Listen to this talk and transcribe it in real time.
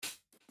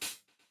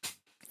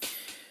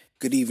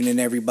Good evening,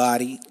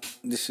 everybody.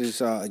 This is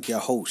your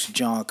host,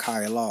 John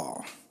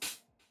Kyle,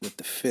 with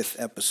the 5th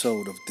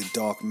episode of the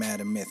Dark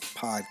Matter Myth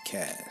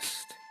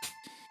podcast,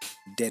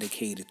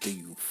 dedicated to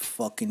you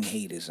fucking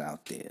haters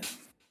out there.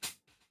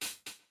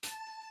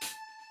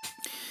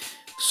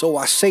 So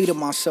I say to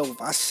myself,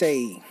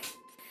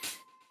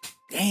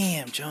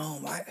 damn,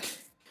 John,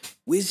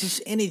 where's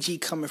this energy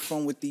coming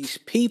from with these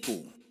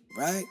people,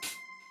 right?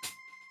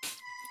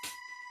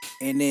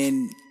 And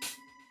then,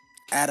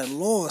 at a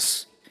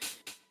loss,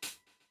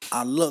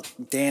 I look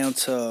down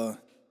to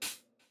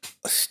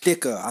a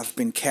sticker I've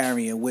been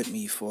carrying with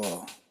me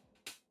for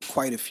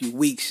quite a few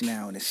weeks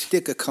now. And the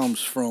sticker comes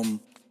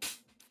from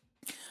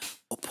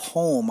a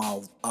poem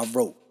I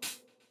wrote,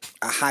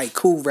 a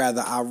haiku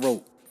rather I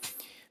wrote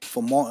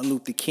for Martin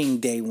Luther King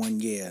Day one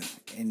year.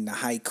 And the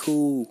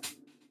haiku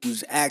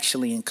was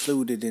actually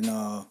included in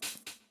the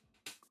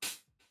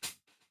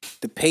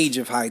page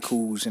of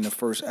haikus in the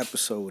first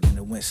episode. And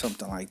it went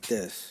something like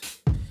this.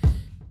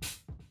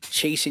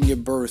 Chasing your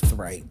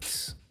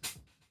birthrights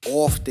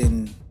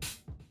often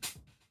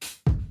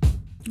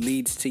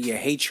leads to your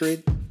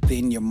hatred,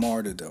 then your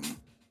martyrdom.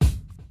 And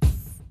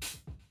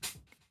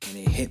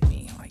it hit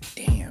me like,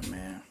 damn,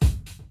 man.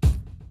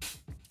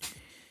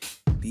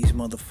 These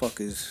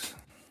motherfuckers,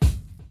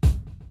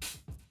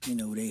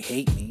 they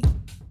hate me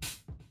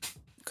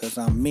because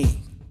I'm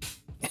me.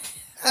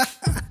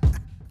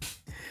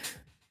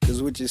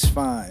 Because which is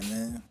fine,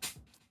 man.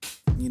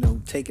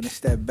 Taking a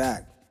step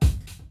back.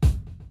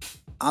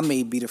 I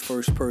may be the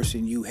first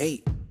person you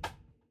hate,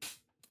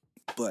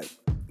 but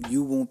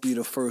you won't be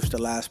the first or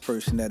last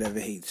person that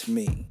ever hates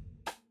me.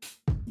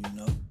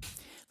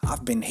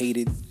 I've been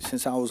hated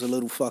since I was a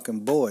little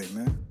fucking boy,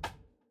 man.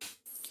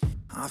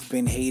 I've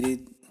been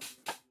hated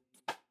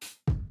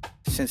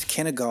since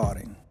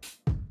kindergarten.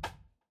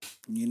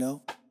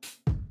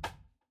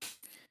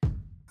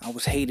 I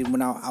was hated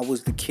when I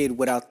was the kid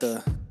without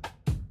the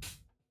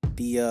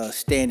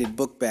standard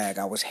book bag.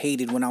 I was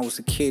hated when I was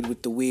a kid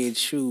with the weird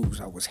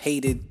shoes. I was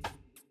hated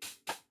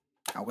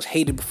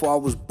before I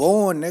was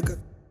born, nigga.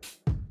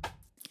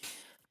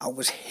 I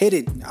was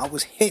hated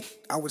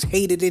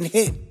and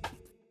hit.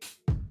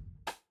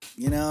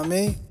 You know what I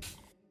mean?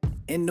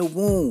 In the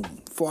womb.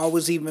 Before I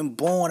was even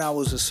born, I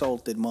was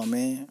assaulted, my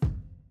man.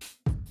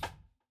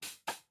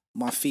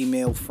 My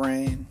female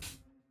friend.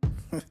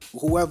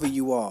 Whoever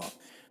you are.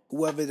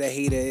 Whoever the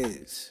hater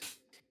is.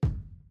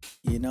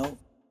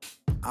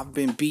 I've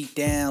been beat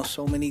down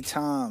so many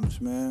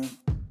times, man.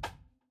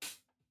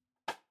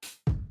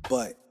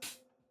 But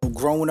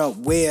growing up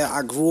where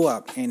I grew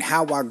up and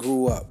how I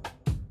grew up,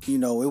 it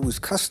was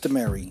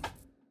customary.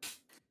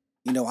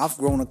 I've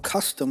grown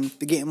accustomed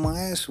to getting my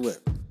ass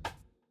whipped.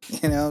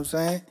 You know what I'm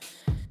saying?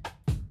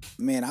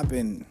 Man, I've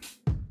been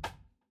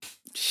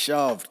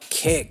shoved,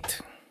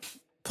 kicked,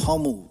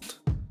 pummeled.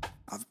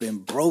 I've been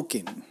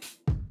broken.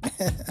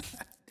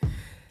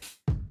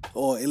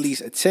 Or at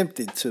least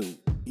attempted to.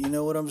 You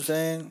know what I'm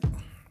saying?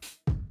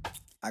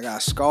 I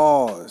got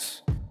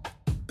scars,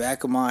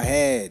 back of my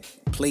head,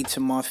 plates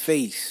in my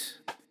face,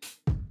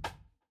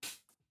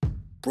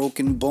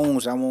 broken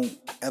bones I won't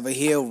ever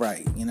heal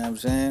right, you know what I'm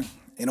saying?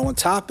 And on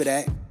top of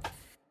that,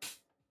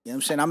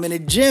 I'm in the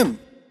gym,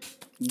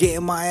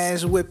 getting my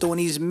ass whipped on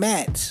these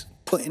mats,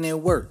 putting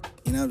in work,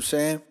 you know what I'm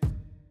saying?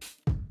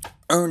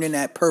 Earning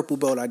that purple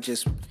belt I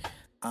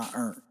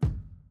earned,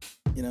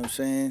 you know what I'm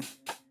saying?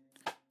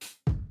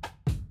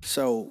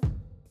 So,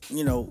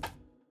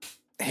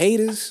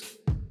 haters,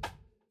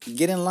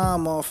 get in line,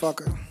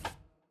 motherfucker.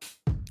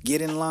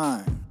 Get in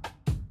line.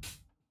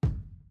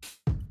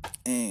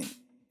 And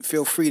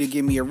feel free to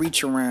give me a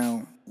reach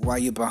around while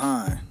you're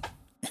behind.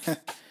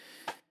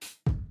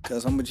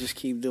 Because I'm going to just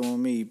keep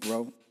doing me,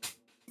 bro.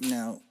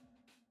 Now,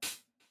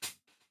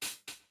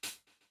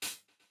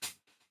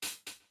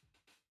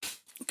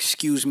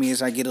 excuse me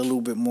as I get a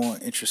little bit more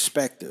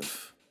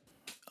introspective.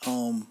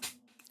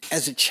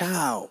 As a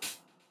child,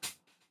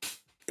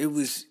 it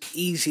was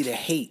easy to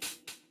hate.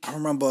 I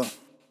remember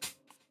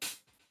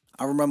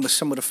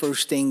some of the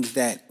first things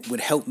that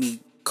would help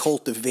me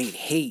cultivate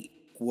hate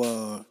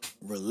were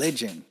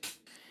religion.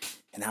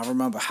 And I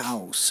remember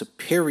how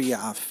superior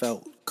I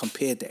felt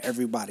compared to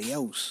everybody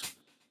else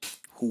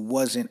who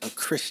wasn't a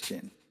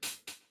Christian.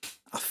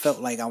 I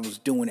felt like I was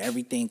doing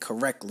everything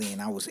correctly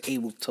and I was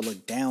able to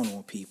look down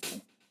on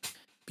people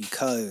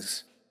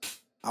because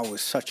I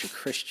was such a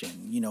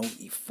Christian.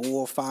 4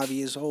 or 5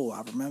 years old,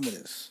 I remember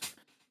this.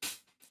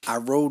 I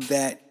rode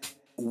that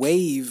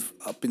wave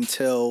up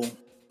until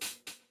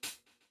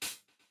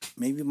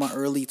maybe my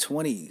early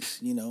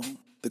 20s,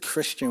 the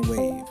Christian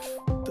wave,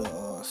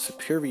 the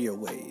superior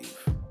wave,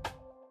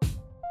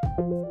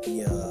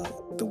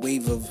 the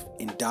wave of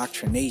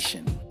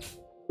indoctrination.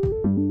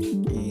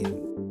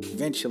 And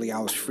eventually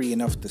I was free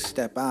enough to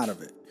step out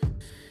of it.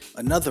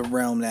 Another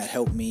realm that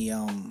helped me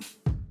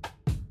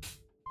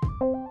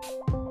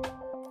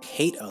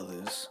hate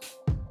others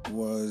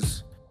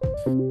was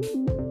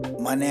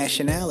my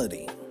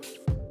nationality.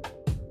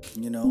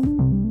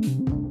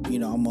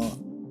 I'm a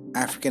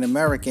African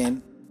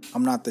American.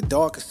 I'm not the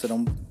darkest of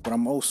them, but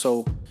I'm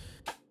also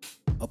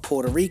a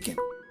Puerto Rican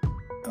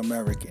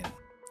American.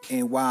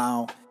 And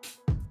while,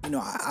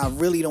 I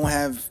really don't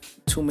have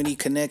too many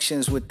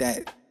connections with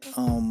that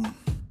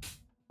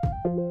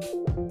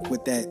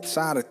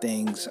side of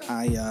things,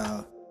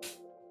 I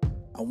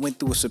went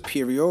through a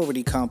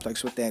superiority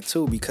complex with that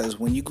too, because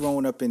when you're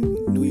growing up in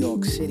New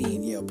York City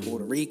and you're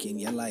Puerto Rican,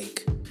 you're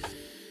like,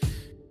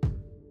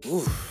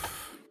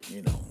 oof,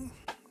 you're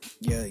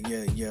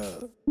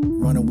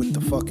running with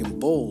the fucking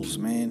bulls,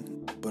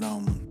 man. But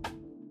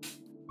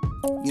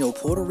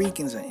Puerto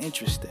Ricans are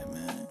interesting,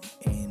 man,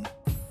 and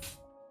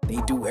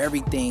they do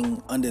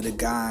everything under the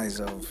guise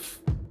of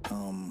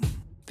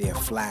their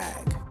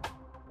flag.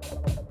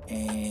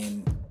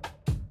 And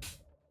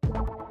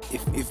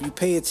if you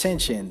pay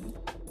attention,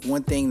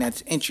 one thing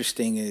that's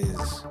interesting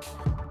is,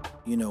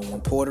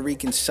 when Puerto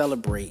Ricans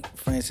celebrate,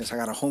 for instance, I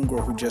got a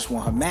homegirl who just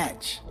won her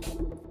match,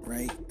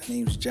 right? Her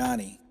name's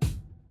Johnny.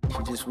 She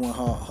just won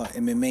her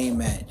MMA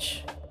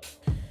match.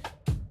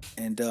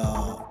 And,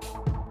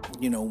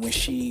 when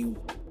she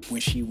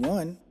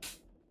won,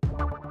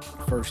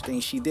 first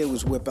thing she did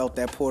was whip out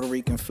that Puerto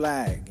Rican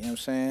flag. You know what I'm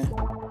saying?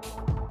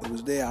 It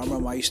was there. I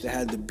remember I used to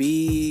have the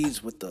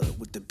beads with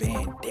the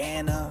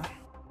bandana,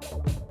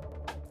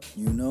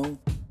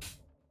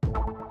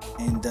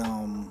 and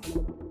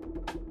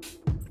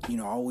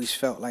I always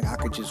felt like I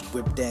could just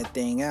whip that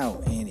thing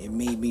out, and it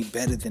made me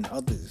better than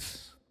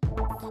others.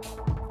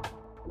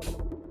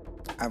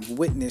 I've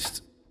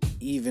witnessed,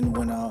 even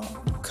when a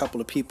couple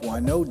of people I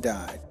know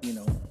died,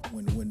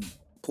 when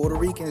Puerto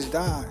Ricans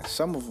die,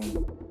 some of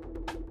them,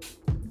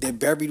 they're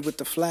buried with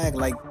the flag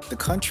like the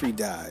country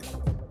died.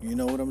 You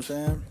know what I'm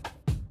saying?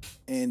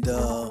 And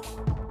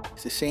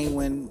it's the same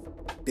when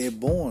they're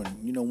born.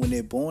 When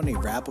they're born, they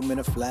wrap them in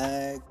a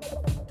flag.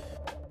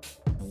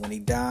 And when they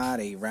die,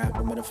 they wrap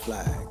them in a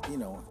flag.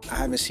 I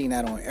haven't seen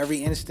that on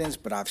every instance,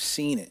 but I've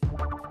seen it.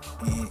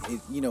 And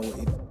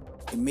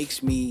it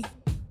makes me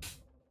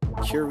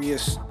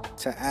curious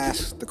to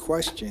ask the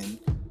question,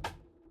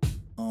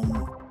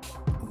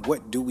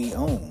 what do we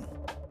own?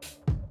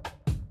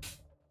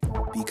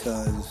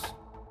 Because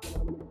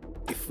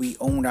if we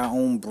owned our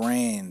own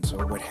brands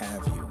or what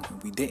have you,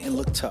 and we didn't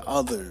look to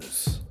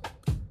others,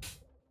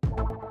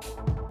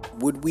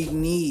 would we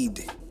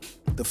need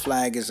the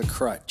flag as a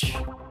crutch?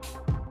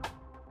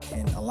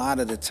 And a lot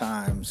of the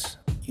times,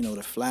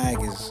 the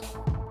flag is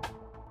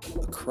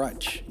a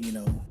crutch.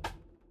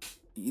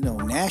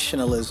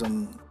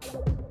 Nationalism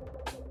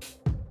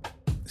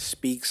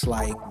speaks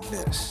like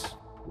this: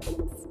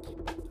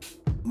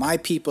 my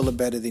people are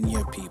better than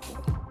your people.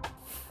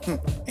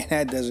 And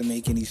that doesn't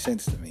make any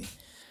sense to me.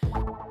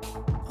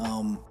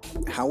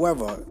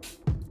 However,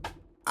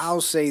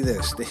 I'll say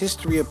this: the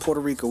history of Puerto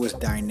Rico is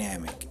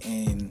dynamic,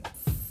 and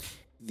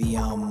the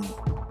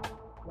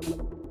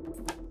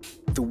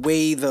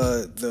way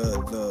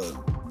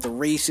the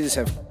races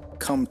have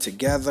come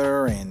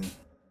together, and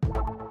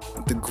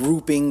the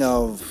grouping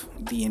of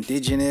the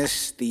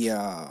indigenous, the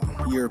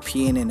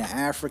European, and the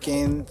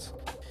Africans,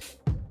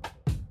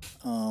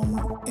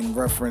 in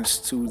reference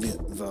to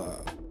the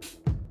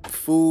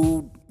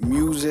food,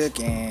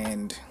 music,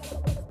 and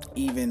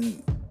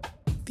even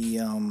the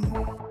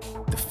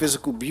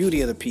physical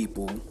beauty of the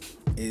people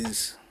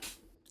is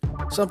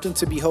something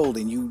to behold,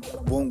 and you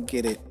won't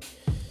get it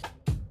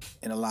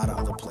in a lot of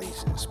other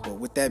places. But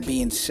with that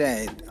being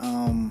said,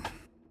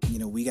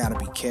 we gotta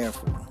be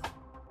careful.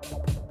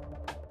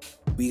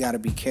 We gotta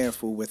be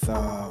careful with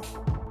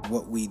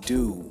what we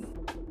do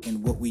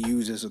and what we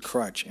use as a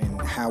crutch,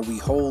 and how we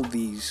hold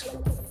these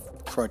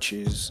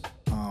crutches,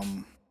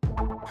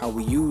 how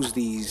we use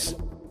these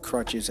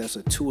crutches as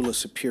a tool of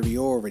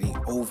superiority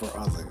over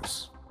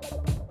others.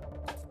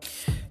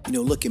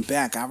 Looking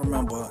back, I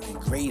remember in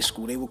grade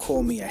school, they would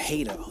call me a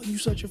hater. Oh, you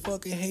such a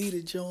fucking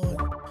hater, John.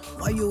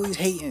 Why you always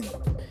hating?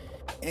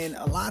 And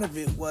a lot of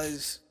it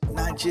was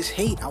not just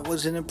hate. I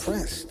wasn't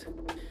impressed.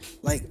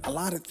 Like, a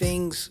lot of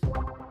things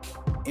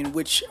in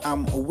which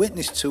I'm a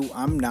witness to,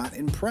 I'm not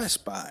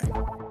impressed by.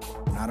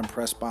 I'm not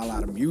impressed by a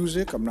lot of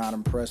music. I'm not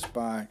impressed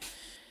by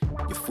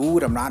your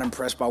food. I'm not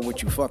impressed by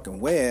what you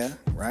fucking wear,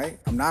 right?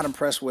 I'm not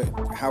impressed with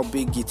how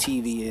big your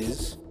TV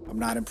is. I'm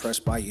not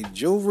impressed by your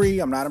jewelry.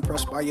 I'm not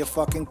impressed by your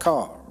fucking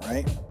car,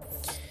 right?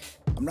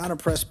 I'm not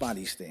impressed by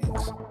these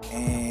things.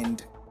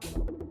 And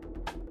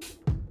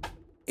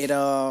it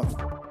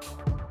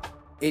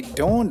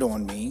dawned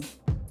on me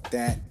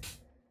that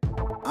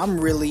I'm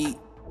really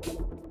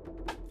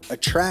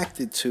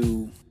attracted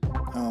to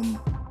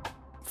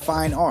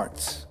fine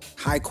arts,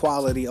 high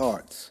quality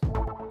arts.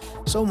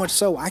 So much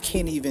so, I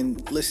can't even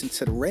listen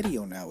to the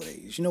radio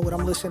nowadays. You know what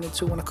I'm listening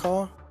to in the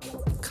car?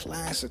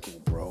 Classical,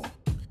 bro.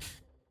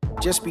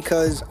 Just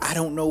because I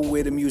don't know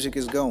where the music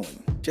is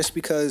going. Just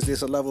because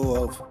there's a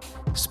level of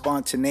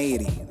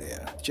spontaneity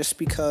there. Just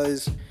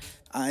because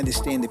I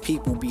understand the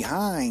people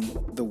behind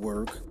the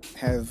work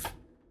have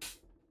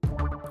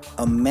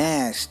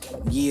amassed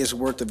years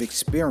worth of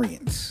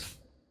experience.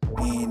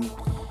 And,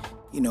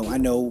 I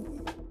know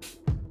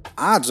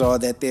odds are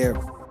that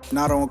they're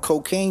not on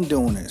cocaine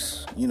doing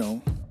this,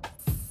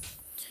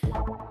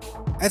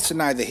 That's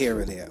neither here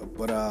or there.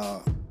 But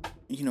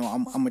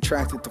I'm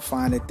attracted to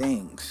finer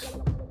things.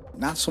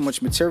 Not so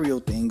much material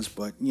things,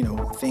 but,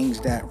 things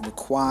that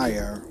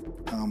require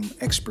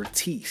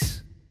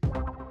expertise.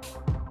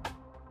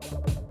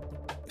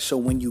 So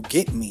when you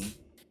get me,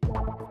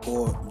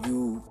 or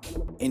you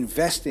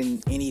invest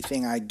in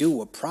anything I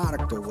do, a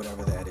product or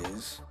whatever that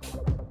is,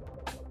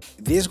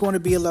 there's going to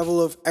be a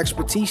level of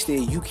expertise there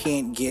you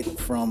can't get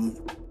from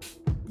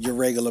your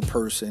regular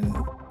person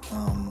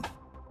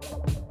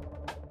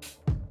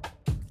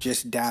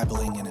just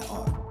dabbling in an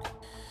art.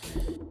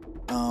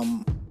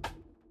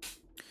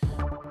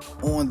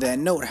 On that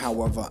note,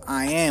 however,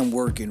 I am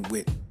working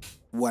with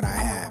what I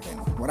have, and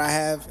what I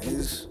have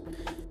is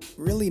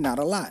really not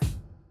a lot,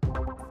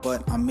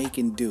 but I'm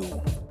making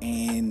do,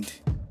 and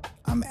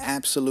I'm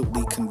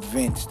absolutely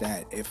convinced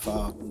that if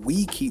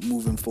we keep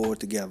moving forward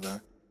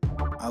together,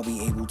 I'll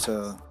be able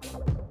to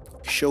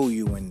show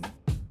you and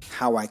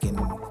how I can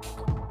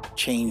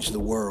change the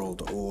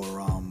world,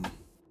 or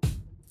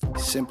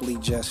simply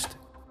just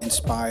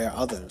inspire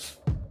others.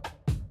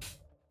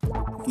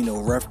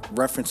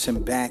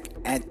 Referencing back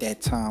at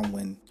that time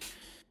when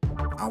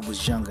I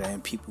was younger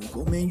and people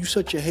go, man, you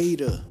such a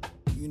hater,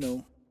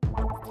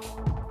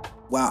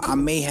 While I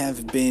may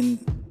have been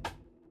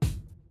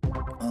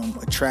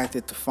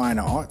attracted to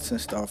finer arts and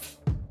stuff,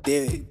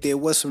 there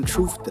was some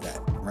truth to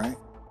that, right?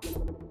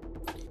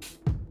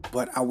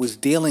 But I was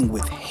dealing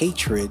with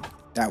hatred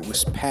that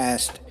was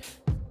passed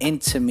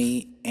into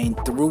me and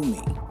through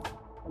me.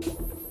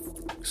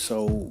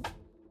 So,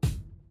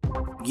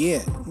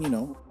 yeah,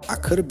 I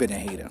could have been a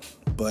hater,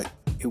 but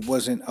it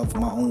wasn't of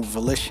my own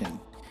volition.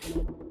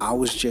 I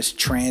was just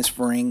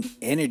transferring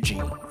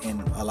energy,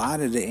 and a lot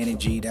of the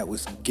energy that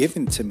was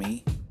given to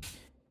me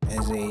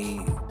as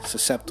a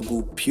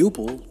susceptible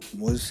pupil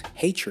was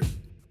hatred.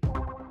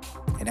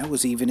 And that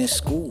was even in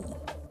school,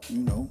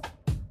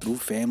 through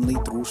family,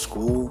 through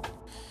school,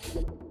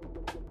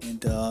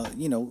 and,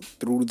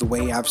 through the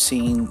way I've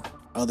seen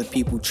other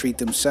people treat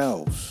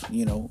themselves.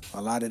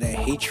 A lot of that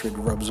hatred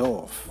rubs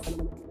off.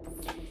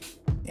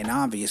 And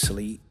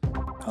obviously,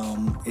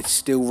 it's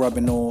still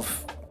rubbing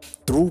off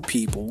through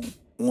people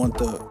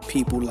onto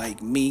people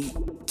like me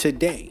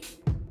today.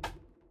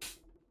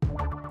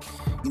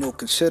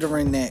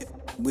 Considering that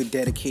we're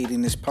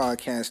dedicating this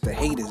podcast to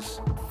haters,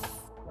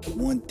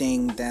 one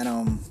thing that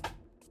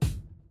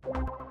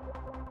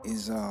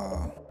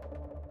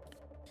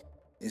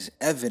is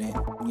evident,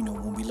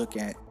 when we look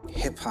at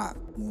hip hop,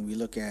 when we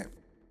look at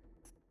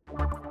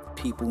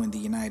people in the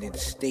United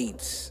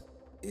States,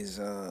 is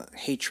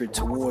hatred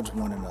towards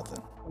one another.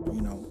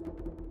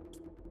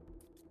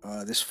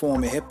 This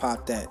form of hip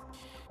hop that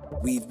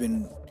we've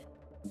been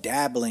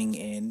dabbling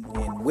in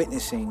and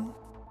witnessing,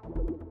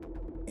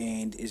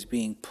 and is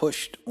being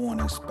pushed on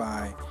us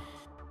by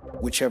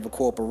whichever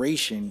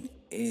corporation,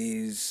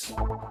 is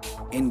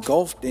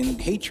engulfed in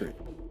hatred,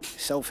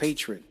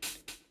 self-hatred.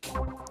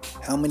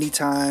 How many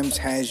times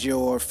has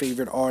your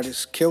favorite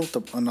artist killed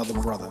another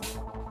brother?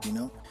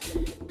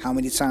 How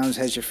many times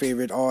has your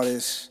favorite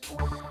artist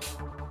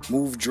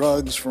moved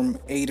drugs from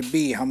A to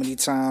B? How many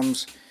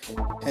times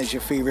has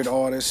your favorite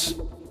artist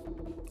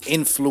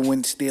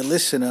influenced their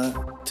listener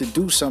to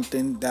do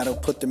something that'll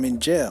put them in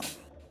jail?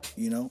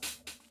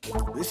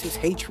 This is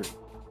hatred.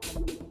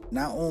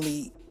 Not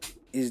only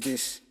is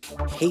this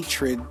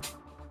hatred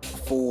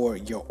for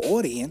your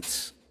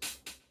audience,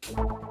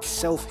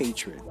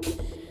 self-hatred.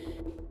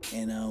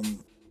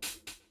 And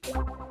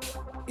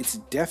it's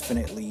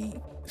definitely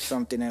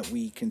something that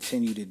we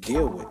continue to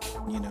deal with,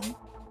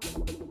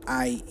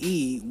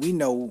 i.e., we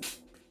know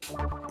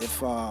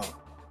if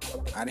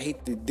I'd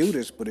hate to do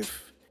this, but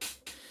if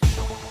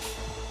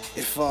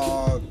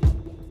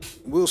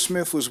Will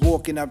Smith was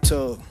walking up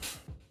to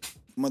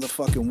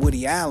motherfucking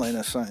Woody Allen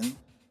or something,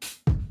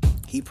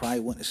 he probably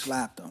wouldn't have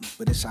slapped him.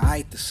 But it's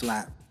alright to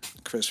slap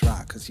Chris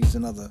Rock because he's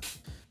another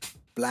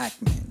black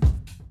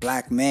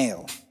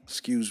male.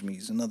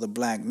 He's another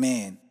black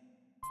man.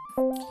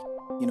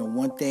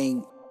 One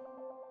thing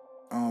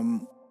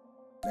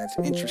that's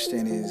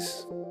interesting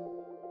is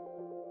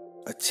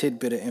a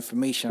tidbit of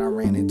information I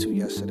ran into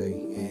yesterday.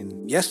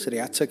 And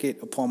yesterday I took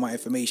it upon my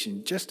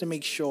information just to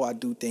make sure I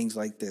do things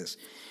like this.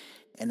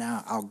 And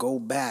I'll go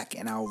back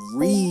and I'll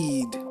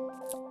read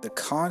the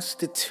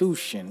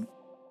Constitution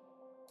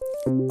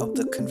of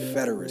the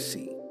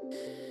Confederacy.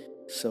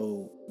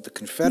 So the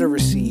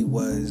Confederacy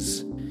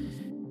was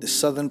the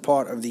southern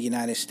part of the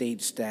United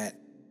States that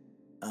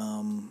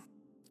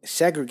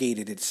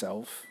segregated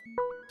itself,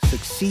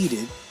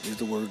 succeeded is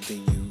the word they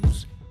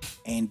use,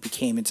 and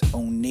became its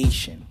own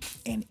nation.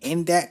 And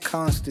in that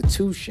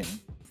Constitution,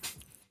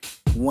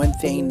 one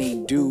thing they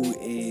do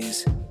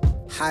is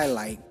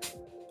highlight,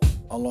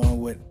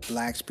 along with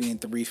blacks being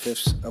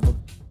 3/5 of a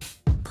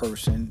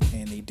person,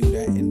 and they do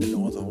that in the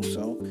North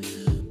also,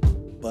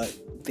 but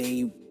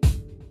they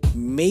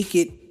make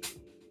it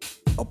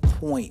a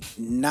point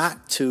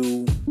not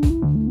to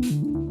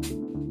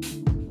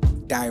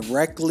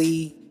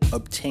directly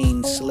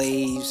obtain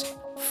slaves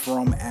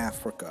from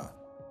Africa,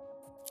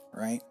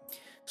 right?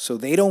 So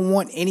they don't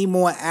want any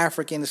more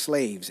African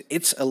slaves.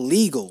 It's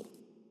illegal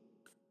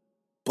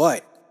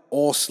but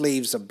all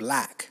slaves are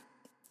black.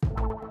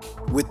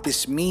 What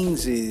this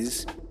means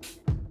is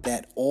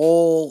that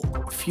all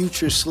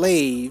future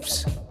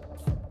slaves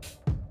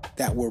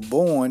that were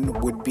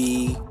born would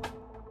be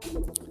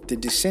the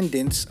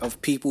descendants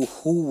of people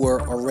who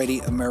were already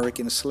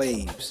American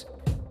slaves.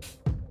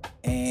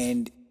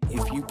 And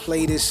if you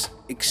play this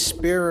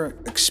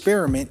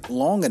experiment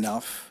long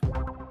enough,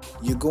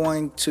 you're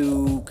going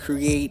to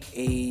create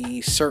a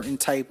certain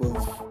type of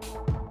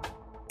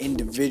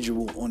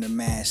individual on a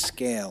mass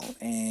scale,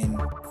 and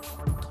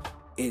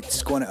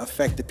it's going to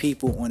affect the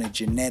people on a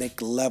genetic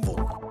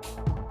level.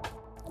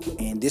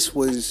 And this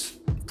was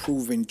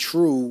proven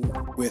true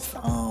with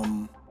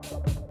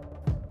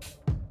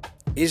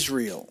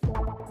Israel.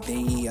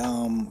 They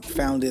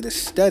founded a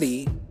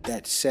study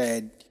that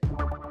said,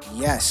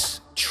 yes,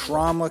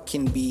 trauma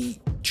can be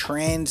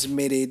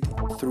transmitted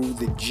through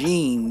the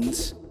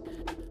genes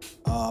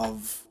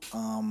of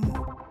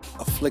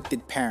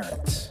afflicted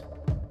parents.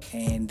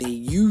 And they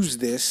use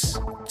this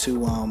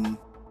to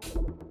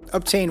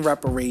obtain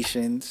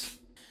reparations.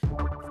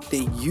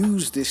 They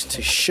use this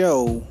to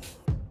show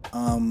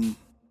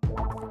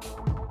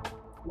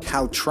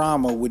how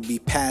trauma would be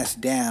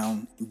passed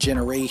down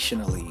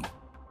generationally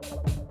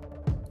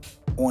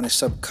on a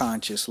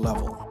subconscious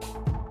level.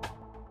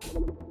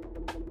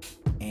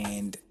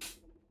 And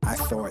I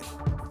thought,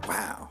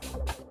 wow,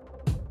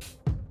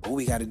 all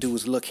we got to do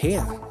is look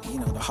here. You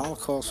know, the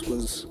Holocaust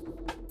was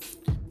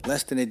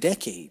less than a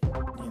decade.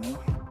 You know,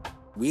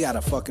 we got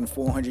a fucking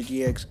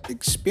 400-year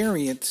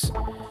experience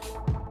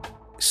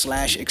 /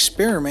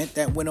 experiment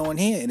that went on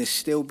here and is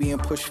still being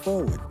pushed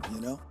forward.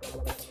 You know,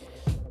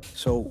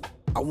 so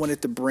I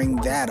wanted to bring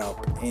that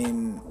up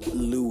in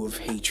lieu of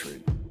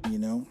hatred. You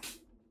know,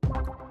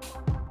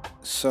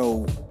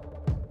 so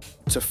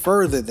to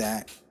further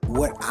that,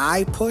 what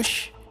I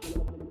push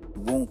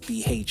won't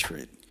be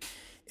hatred.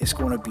 It's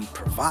going to be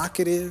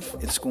provocative.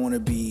 It's going to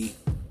be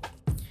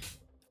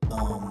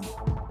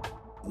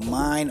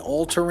mind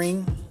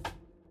altering.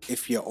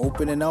 If you're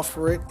open enough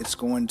for it, it's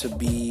going to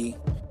be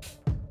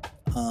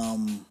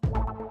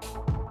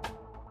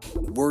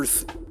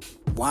worth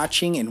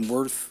watching and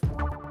worth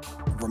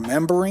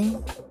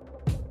remembering.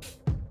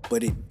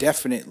 But it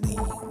definitely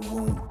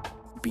won't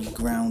be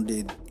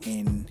grounded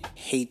in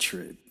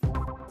hatred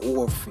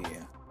or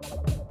fear.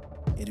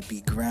 It'll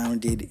be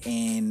grounded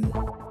in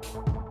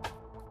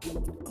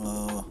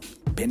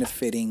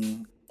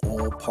benefiting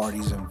all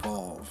parties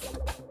involved.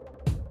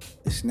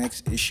 This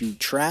next issue,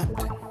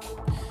 Trapped,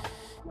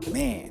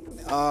 man,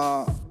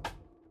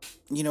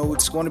 you know,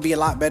 it's going to be a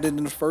lot better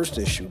than the first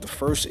issue. The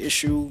first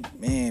issue,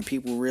 man,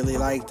 people really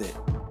liked it.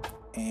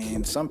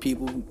 And some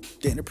people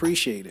didn't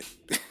appreciate it.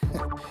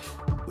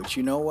 But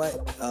you know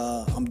what?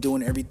 I'm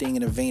doing everything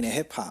in a vein of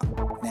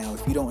hip-hop. Now,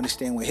 if you don't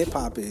understand what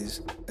hip-hop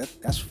is,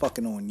 that's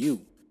fucking on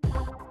you.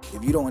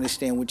 If you don't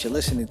understand what you're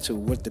listening to,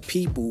 what the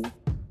people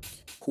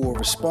who are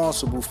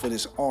responsible for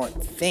this art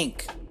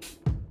think,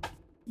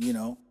 you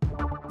know,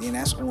 then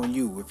that's on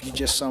you. If you're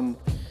just some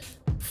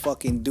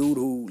fucking dude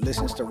who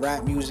listens to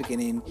rap music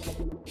and then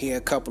hear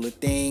a couple of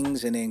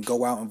things and then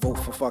go out and vote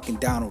for fucking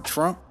Donald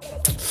Trump,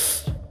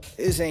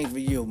 this ain't for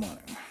you, man.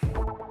 You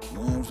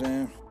know what I'm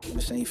saying?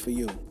 This ain't for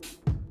you.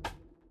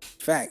 In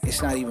fact,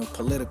 it's not even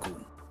political.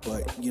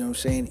 But, you know what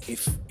I'm saying?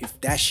 If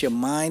that's your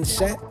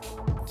mindset,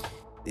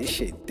 this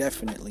shit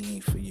definitely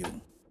ain't for you.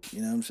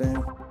 You know what I'm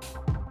saying?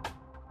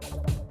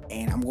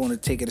 And I'm going to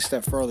take it a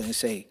step further and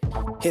say,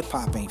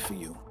 hip-hop ain't for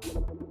you.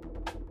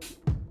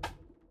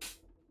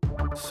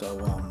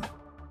 So,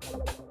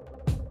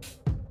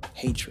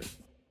 hatred.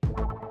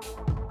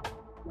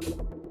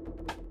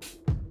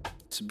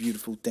 It's a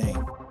beautiful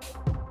thing.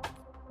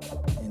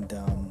 And,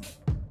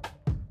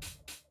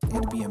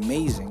 it'd be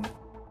amazing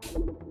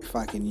if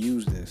I can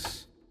use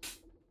this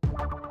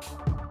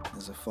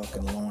as a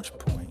fucking launch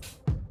point.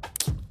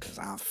 Because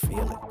I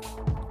feel it.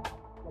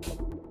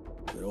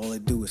 But all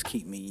it do is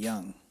keep me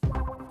young.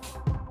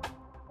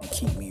 And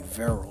keep me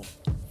virile.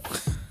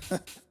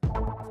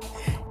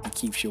 It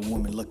keeps your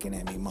woman looking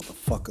at me,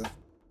 motherfucker.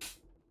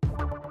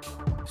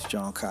 It's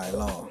John Kai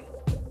Law.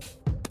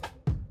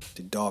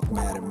 The Dark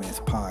Matter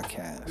Myth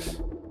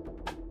Podcast.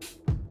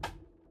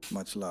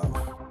 Much love.